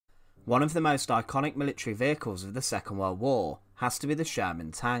One of the most iconic military vehicles of the Second World War has to be the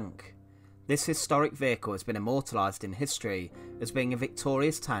Sherman Tank. This historic vehicle has been immortalised in history as being a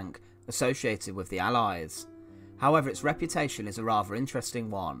victorious tank associated with the Allies. However, its reputation is a rather interesting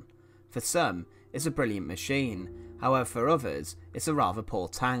one. For some, it's a brilliant machine, however for others, it's a rather poor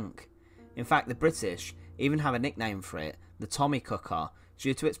tank. In fact, the British even have a nickname for it, the Tommy Cooker,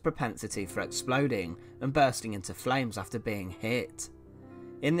 due to its propensity for exploding and bursting into flames after being hit.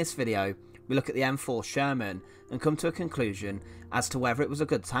 In this video, we look at the M4 Sherman and come to a conclusion as to whether it was a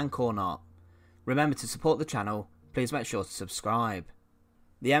good tank or not. Remember to support the channel, please make sure to subscribe.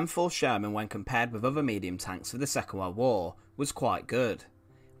 The M4 Sherman, when compared with other medium tanks of the Second World War, was quite good.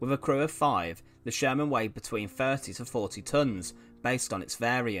 With a crew of 5, the Sherman weighed between 30 to 40 tons based on its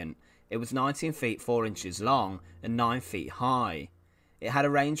variant. It was 19 feet 4 inches long and 9 feet high. It had a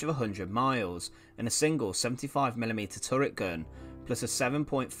range of 100 miles and a single 75mm turret gun plus a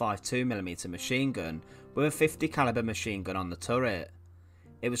 7.52mm machine gun with a 50 caliber machine gun on the turret.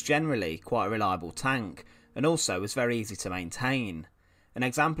 It was generally quite a reliable tank and also was very easy to maintain. An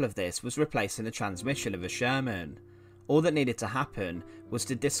example of this was replacing the transmission of a Sherman. All that needed to happen was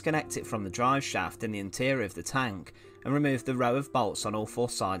to disconnect it from the drive shaft in the interior of the tank and remove the row of bolts on all 4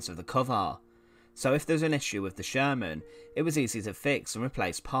 sides of the cover. So if there's an issue with the Sherman, it was easy to fix and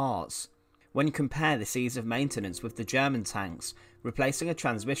replace parts. When you compare this ease of maintenance with the German tanks, replacing a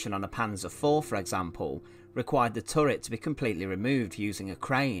transmission on a Panzer IV, for example, required the turret to be completely removed using a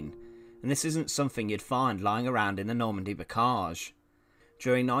crane, and this isn't something you'd find lying around in the Normandy Bocage.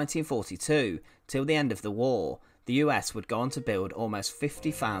 During 1942, till the end of the war, the US would go on to build almost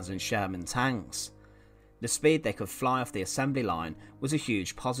 50,000 Sherman tanks. The speed they could fly off the assembly line was a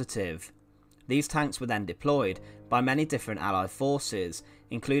huge positive. These tanks were then deployed by many different Allied forces,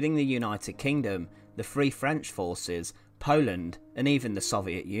 including the United Kingdom, the Free French forces, Poland, and even the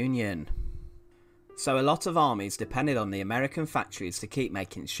Soviet Union. So a lot of armies depended on the American factories to keep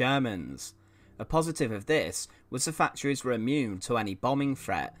making Shermans. A positive of this was the factories were immune to any bombing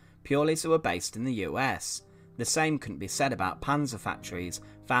threat purely as they were based in the US. The same couldn't be said about panzer factories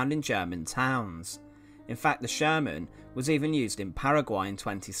found in German towns. In fact, the Sherman was even used in Paraguay in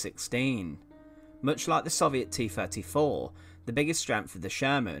 2016. Much like the Soviet T-34, the biggest strength of the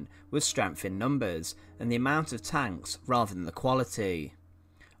Sherman was strength in numbers and the amount of tanks rather than the quality.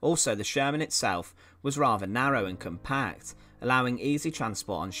 Also, the Sherman itself was rather narrow and compact, allowing easy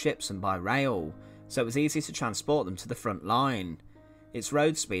transport on ships and by rail, so it was easy to transport them to the front line. Its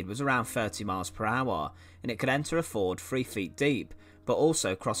road speed was around 30 miles per hour, and it could enter a ford 3 feet deep, but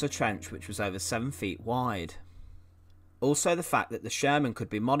also cross a trench which was over 7 feet wide. Also, the fact that the Sherman could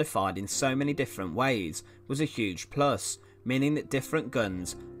be modified in so many different ways was a huge plus, meaning that different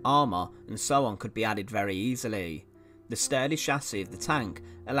guns, armour and so on could be added very easily. The sturdy chassis of the tank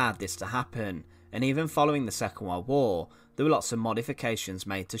allowed this to happen, and even following the Second World War, there were lots of modifications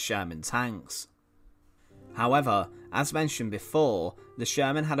made to Sherman tanks. However, as mentioned before, the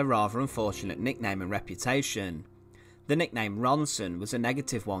Sherman had a rather unfortunate nickname and reputation. The nickname Ronson was a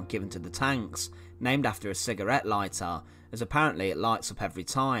negative one given to the tanks, named after a cigarette lighter, as apparently it lights up every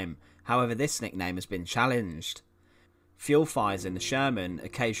time. However, this nickname has been challenged. Fuel fires in the Sherman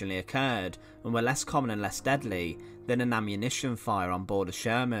occasionally occurred and were less common and less deadly than an ammunition fire on board a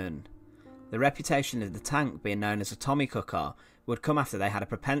Sherman. The reputation of the tank being known as a Tommy Cooker would come after they had a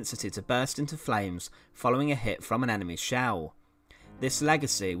propensity to burst into flames following a hit from an enemy shell. This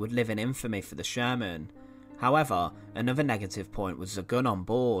legacy would live in infamy for the Sherman. However, another negative point was the gun on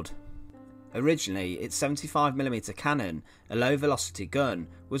board. Originally, its 75mm cannon, a low velocity gun,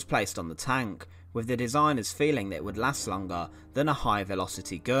 was placed on the tank, with the designers feeling that it would last longer than a high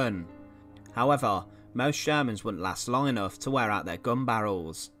velocity gun. However, most Shermans wouldn't last long enough to wear out their gun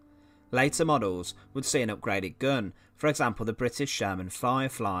barrels. Later models would see an upgraded gun, for example the British Sherman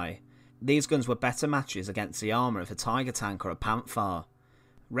Firefly. These guns were better matches against the armour of a Tiger tank or a Panther.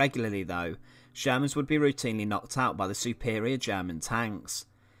 Regularly though, Shermans would be routinely knocked out by the superior German tanks.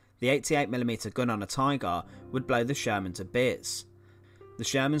 The 88mm gun on a Tiger would blow the Sherman to bits. The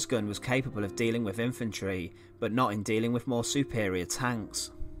Sherman's gun was capable of dealing with infantry, but not in dealing with more superior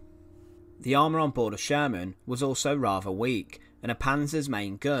tanks. The armour on board a Sherman was also rather weak, and a Panzer's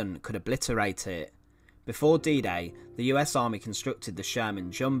main gun could obliterate it. Before D-Day, the US Army constructed the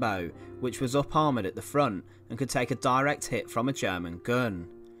Sherman Jumbo, which was up-armoured at the front and could take a direct hit from a German gun.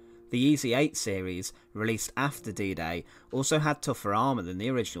 The Easy 8 series, released after D-Day, also had tougher armour than the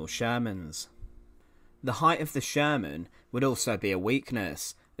original Shermans. The height of the Sherman would also be a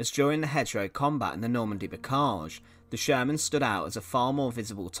weakness, as during the hedgerow combat in the Normandy Bocage, the Sherman stood out as a far more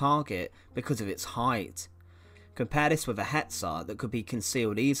visible target because of its height. Compare this with a Hetzer that could be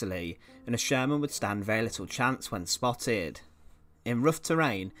concealed easily, and a Sherman would stand very little chance when spotted. In rough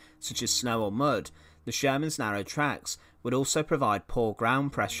terrain, such as snow or mud, the Sherman's narrow tracks would also provide poor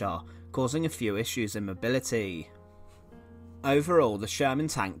ground pressure, causing a few issues in mobility. Overall, the Sherman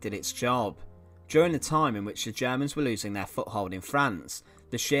tank did its job. During the time in which the Germans were losing their foothold in France,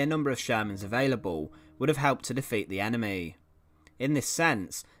 the sheer number of Shermans available would have helped to defeat the enemy. In this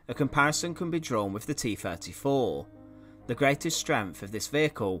sense, a comparison can be drawn with the T-34. The greatest strength of this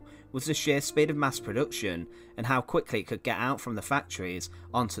vehicle was the sheer speed of mass production and how quickly it could get out from the factories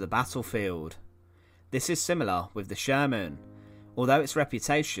onto the battlefield. This is similar with the Sherman. Although its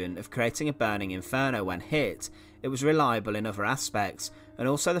reputation of creating a burning inferno when hit, it was reliable in other aspects, and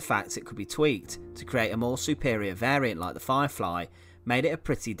also the fact it could be tweaked to create a more superior variant like the Firefly made it a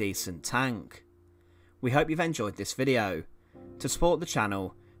pretty decent tank. We hope you've enjoyed this video. To support the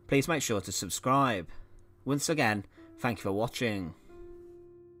channel, please make sure to subscribe. Once again, thank you for watching.